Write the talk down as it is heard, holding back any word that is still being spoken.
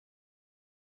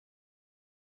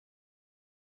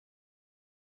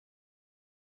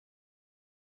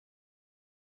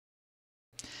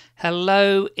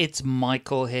Hello, it's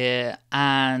Michael here,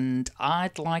 and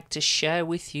I'd like to share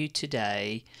with you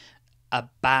today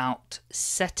about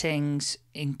settings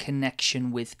in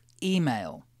connection with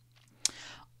email.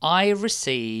 I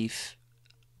receive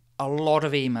a lot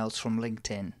of emails from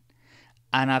LinkedIn,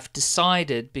 and I've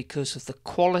decided because of the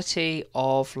quality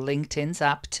of LinkedIn's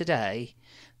app today,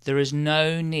 there is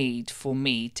no need for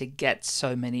me to get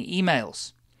so many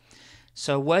emails.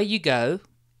 So where you go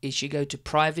is you go to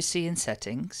privacy and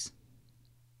settings,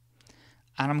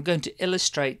 and I'm going to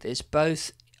illustrate this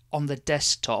both on the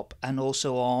desktop and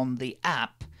also on the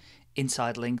app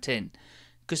inside LinkedIn,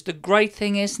 because the great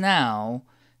thing is now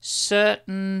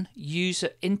certain user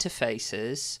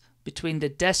interfaces between the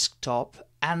desktop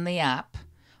and the app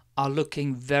are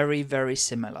looking very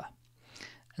similar,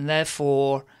 and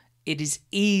therefore it is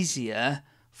easier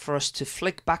for us to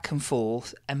flick back and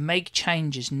forth and make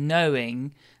changes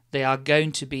knowing they are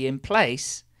going to be in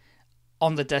place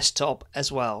on the desktop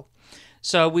as well.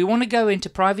 So we want to go into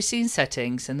privacy and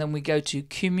settings, and then we go to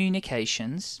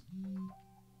communications.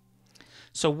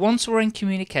 So once we're in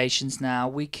communications now,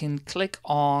 we can click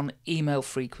on email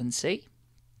frequency,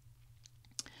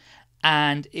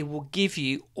 and it will give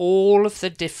you all of the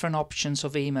different options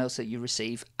of emails that you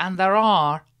receive, and there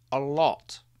are a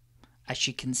lot, as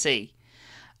you can see,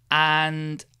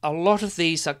 and a lot of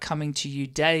these are coming to you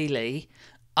daily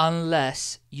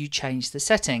unless you change the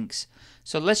settings.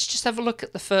 So let's just have a look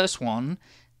at the first one.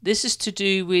 This is to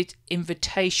do with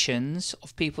invitations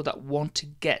of people that want to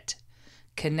get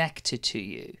connected to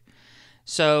you.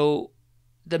 So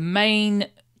the main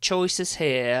choices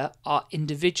here are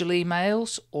individual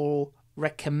emails or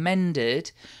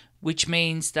recommended, which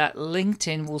means that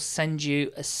LinkedIn will send you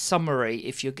a summary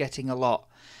if you're getting a lot.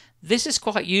 This is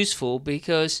quite useful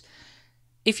because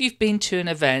if you've been to an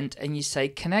event and you say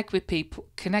connect with me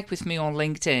on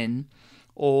LinkedIn,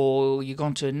 or you've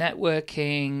gone to a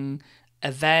networking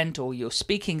event, or you're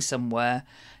speaking somewhere,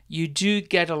 you do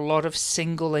get a lot of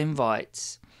single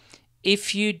invites.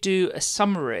 If you do a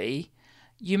summary,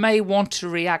 you may want to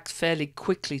react fairly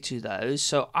quickly to those.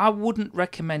 So I wouldn't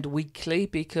recommend weekly,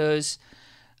 because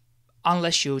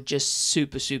unless you're just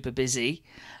super busy,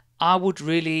 I would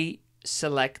really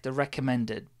select the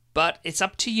recommended. But it's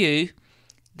up to you.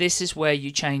 This is where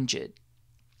you change it.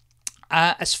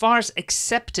 As far as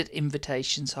accepted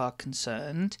invitations are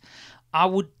concerned, I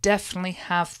would definitely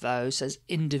have those as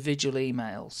individual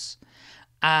emails.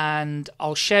 And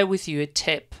I'll share with you a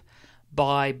tip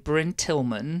by Bryn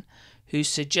Tillman, who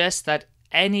suggests that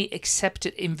any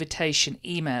accepted invitation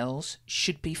emails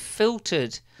should be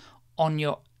filtered on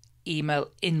your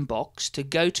email inbox to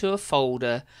go to a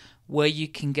folder where you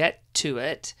can get to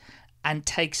it and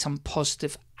take some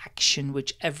positive action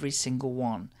with every single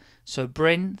one. So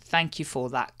Bryn, thank you for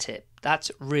that tip.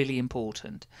 That's really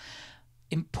important.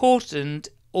 Important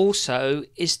also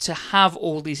is to have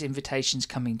all these invitations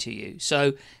coming to you.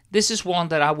 So this is one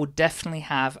that I would definitely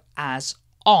have as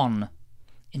on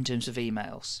in terms of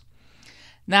emails.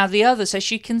 Now the others,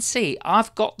 as you can see,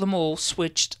 I've got them all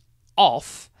switched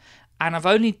off, and I've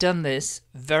only done this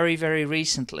very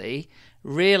recently,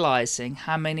 realizing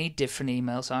how many different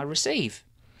emails I receive.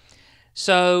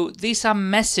 So these are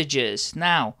messages.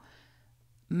 Now,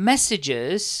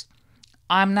 messages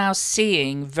I'm now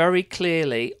seeing very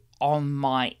clearly on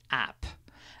my app,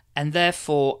 and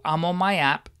therefore I'm on my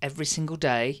app every single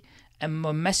day, and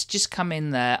when messages come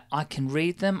in there, I can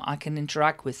read them, I can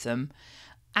interact with them,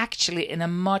 actually in a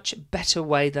much better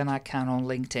way than I can on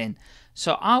LinkedIn.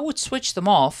 So I would switch them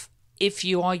off if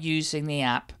you are using the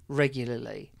app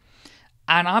regularly.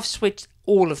 And I've switched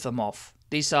all of them off.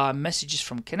 These are messages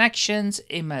from connections,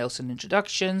 emails and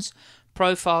introductions,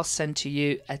 profiles sent to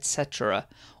you, etc.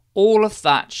 All of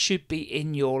that should be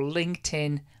in your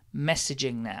LinkedIn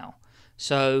messaging now.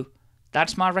 So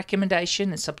that's my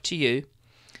recommendation. It's up to you.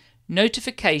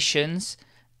 Notifications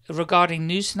regarding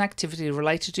news and activity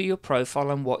related to your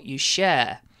profile and what you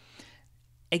share.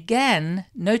 Again,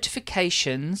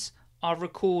 notifications are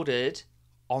recorded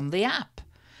on the app.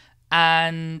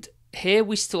 And here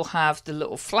we still have the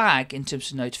little flag in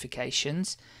terms of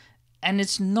notifications, and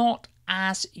it's not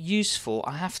as useful,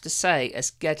 I have to say, as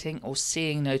getting or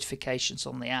seeing notifications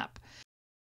on the app.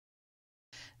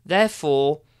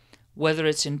 Therefore, whether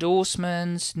it's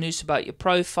endorsements, news about your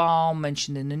profile,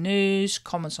 mentioned in the news,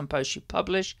 comments on posts you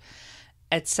publish,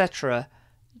 etc.,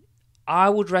 I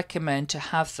would recommend to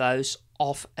have those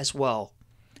off as well.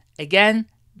 Again,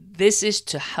 this is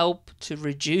to help to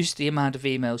reduce the amount of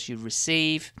emails you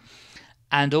receive,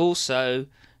 and also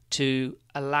to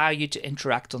allow you to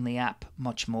interact on the app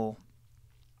much more.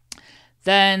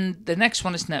 Then the next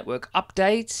one is network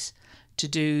updates to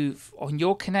do on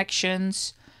your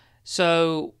connections.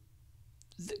 So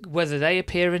whether they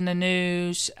appear in the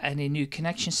news, any new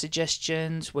connection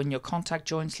suggestions, when your contact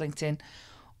joins LinkedIn,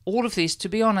 all of these, to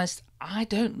be honest, I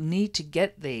don't need to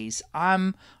get these.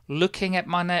 I'm looking at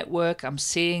my network, I'm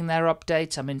seeing their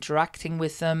updates, I'm interacting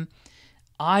with them.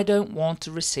 I don't want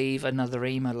to receive another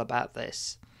email about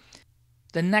this.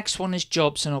 The next one is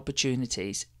jobs and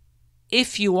opportunities.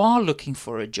 If you are looking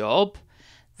for a job,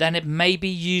 then it may be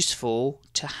useful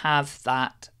to have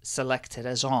that selected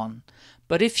as on.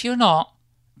 But if you're not,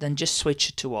 then just switch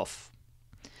it to off.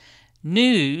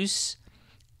 News.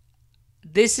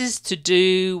 This is to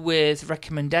do with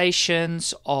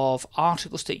recommendations of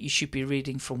articles that you should be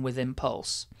reading from within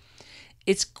Pulse.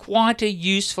 It's quite a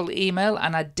useful email,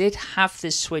 and I did have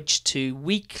this switched to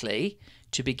weekly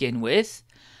to begin with,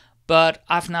 but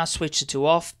I've now switched it to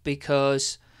off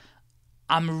because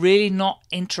I'm really not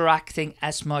interacting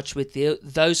as much with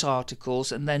those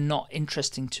articles, and they're not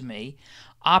interesting to me.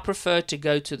 I prefer to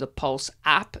go to the Pulse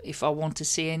app if I want to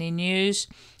see any news,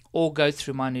 or go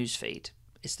through my newsfeed.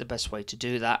 It's the best way to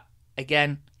do that.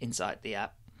 Again, inside the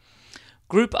app.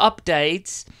 Group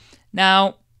updates.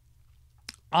 Now,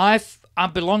 I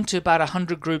belong to about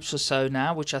 100 groups or so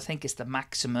now, which I think is the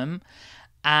maximum.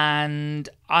 And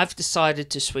I've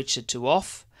decided to switch it to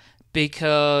off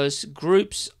because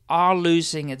groups are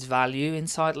losing its value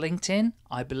inside LinkedIn,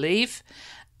 I believe.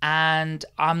 And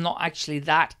I'm not actually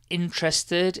that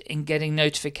interested in getting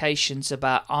notifications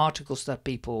about articles that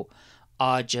people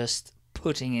are just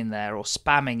putting in there or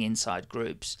spamming inside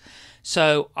groups.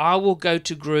 So I will go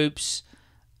to groups,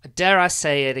 dare I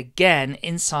say it again,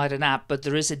 inside an app, but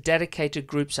there is a dedicated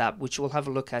groups app which we'll have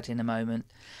a look at in a moment.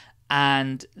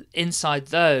 And inside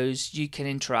those, you can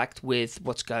interact with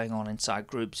what's going on inside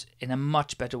groups in a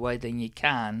much better way than you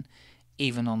can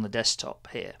even on the desktop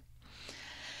here.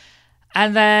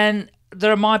 And then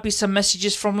there might be some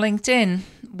messages from LinkedIn.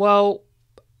 Well,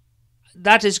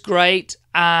 that is great,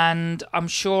 and I'm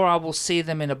sure I will see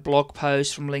them in a blog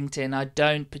post from LinkedIn. I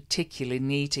don't particularly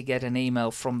need to get an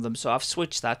email from them, so I've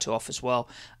switched that to off as well.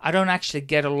 I don't actually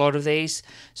get a lot of these.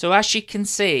 So as you can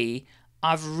see,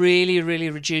 I've really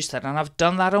reduced that, and I've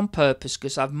done that on purpose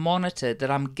because I've monitored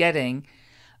that I'm getting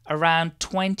around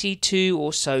 22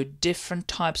 or so different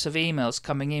types of emails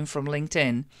coming in from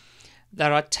LinkedIn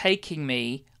that are taking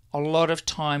me a lot of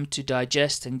time to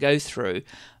digest and go through,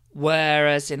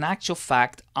 whereas in actual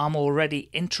fact I'm already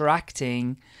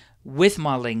interacting with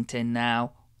my LinkedIn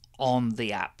now on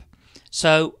the app.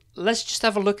 So let's just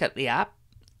have a look at the app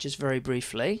just very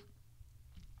briefly.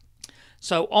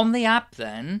 So on the app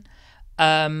then,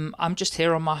 I'm just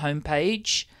here on my home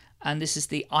page, and this is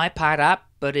the iPad app,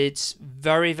 but it's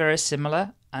very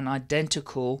similar and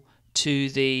identical to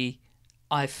the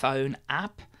iPhone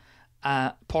app.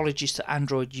 Apologies to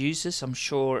Android users, I'm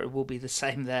sure it will be the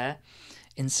same there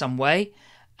in some way.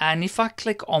 And if I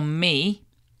click on me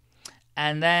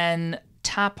and then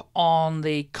tap on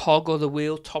the cog or the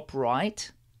wheel top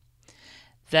right,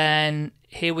 then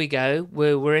here we go,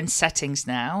 we're in settings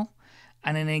now,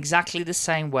 and in exactly the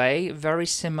same way, very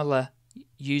similar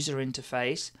user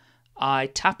interface, I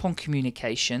tap on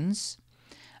communications,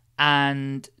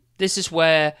 and this is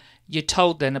where you're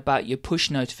told then about your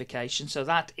push notification. So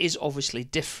that is obviously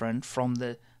different from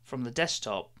the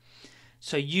desktop.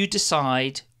 So you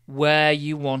decide where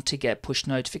you want to get push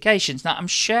notifications. Now I'm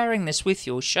sharing this with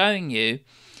you, or showing you,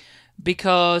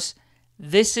 because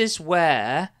this is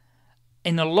where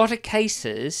in a lot of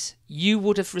cases you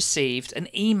would have received an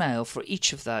email for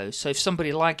each of those. So if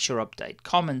somebody likes your update,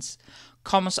 comments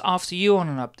after you on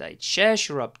an update, shares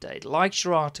your update, likes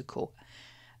your article,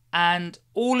 and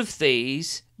all of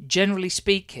these, generally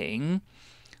speaking,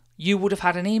 you would have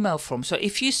had an email from. So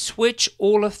if you switch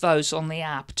all of those on the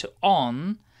app to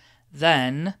on,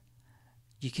 then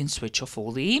you can switch off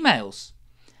all the emails.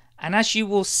 And as you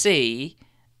will see,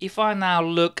 if I now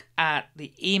look at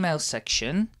the email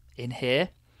section in here,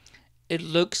 it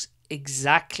looks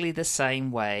exactly the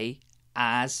same way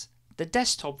as the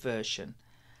desktop version.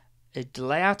 The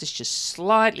layout is just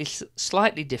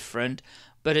slightly different,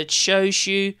 but it shows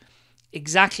you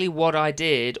exactly what I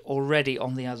did already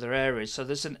on the other areas. So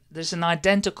there's an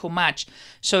identical match.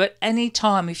 So at any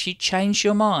time, if you change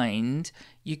your mind,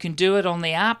 you can do it on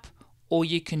the app or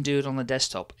you can do it on the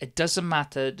desktop. It doesn't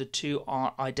matter, the two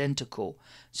are identical.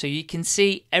 So you can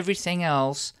see everything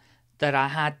else that I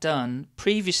had done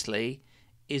previously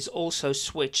is also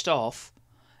switched off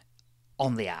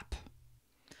on the app.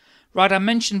 Right, I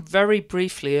mentioned very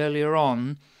briefly earlier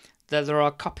on that there are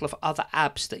a couple of other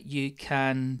apps that you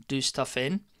can do stuff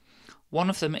in. One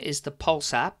of them is the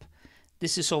Pulse app.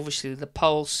 This is obviously the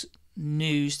Pulse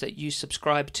news that you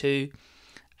subscribe to,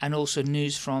 and also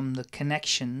news from the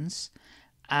connections.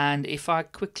 And if I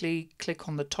quickly click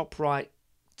on the top right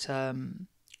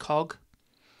cog,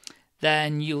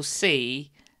 then you'll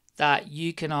see that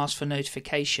you can ask for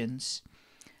notifications.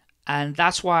 And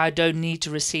that's why I don't need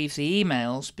to receive the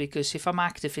emails, because if I'm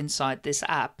active inside this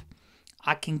app,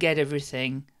 I can get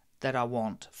everything that I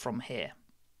want from here.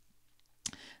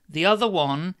 The other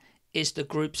one is the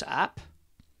Groups app.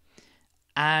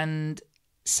 And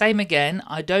same again,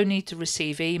 I don't need to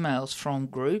receive emails from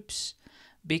Groups,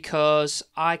 because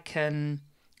I can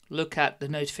look at the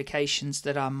notifications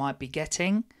that I might be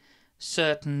getting,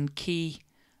 certain key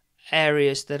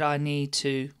areas that I need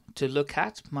to look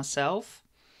at myself,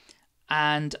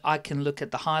 and I can look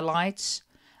at the highlights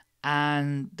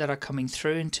and that are coming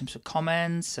through in terms of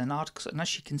comments and articles. And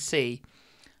as you can see,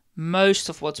 most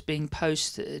of what's being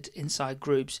posted inside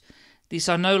Groups, these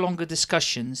are no longer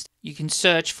discussions. You can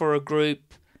search for a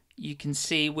group, you can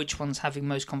see which one's having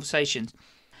most conversations.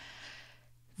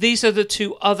 These are the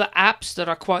two other apps that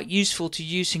are quite useful to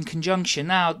use in conjunction.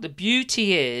 Now, the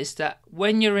beauty is that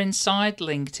when you're inside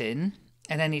LinkedIn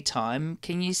at any time,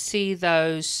 can you see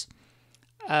those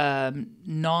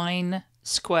 9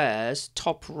 squares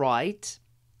top right?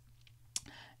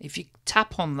 If you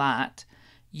tap on that,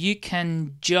 you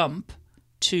can jump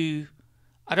to,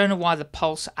 I don't know why the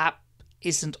Pulse app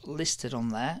isn't listed on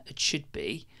there, it should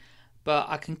be, but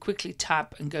I can quickly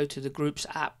tap and go to the Groups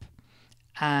app,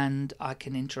 and I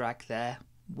can interact there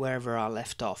wherever I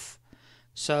left off.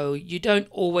 So you don't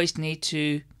always need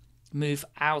to move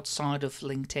outside of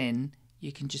LinkedIn.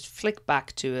 You can just flick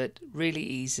back to it really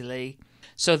easily.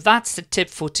 So that's the tip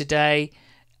for today.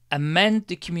 Amend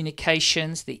the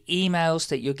communications, the emails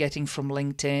that you're getting from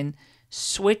LinkedIn.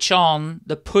 Switch on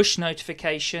the push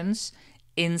notifications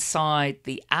inside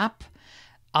the app,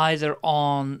 either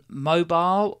on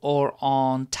mobile or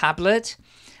on tablet.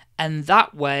 And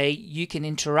that way you can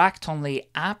interact on the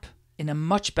app in a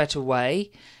much better way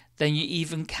than you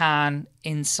even can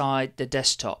inside the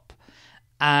desktop.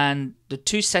 And the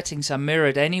two settings are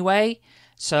mirrored anyway,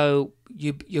 so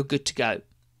you're good to go.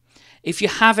 If you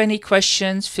have any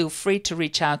questions, feel free to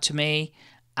reach out to me,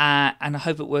 and I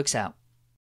hope it works out.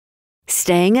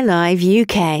 Staying Alive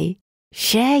UK.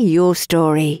 Share your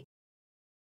story.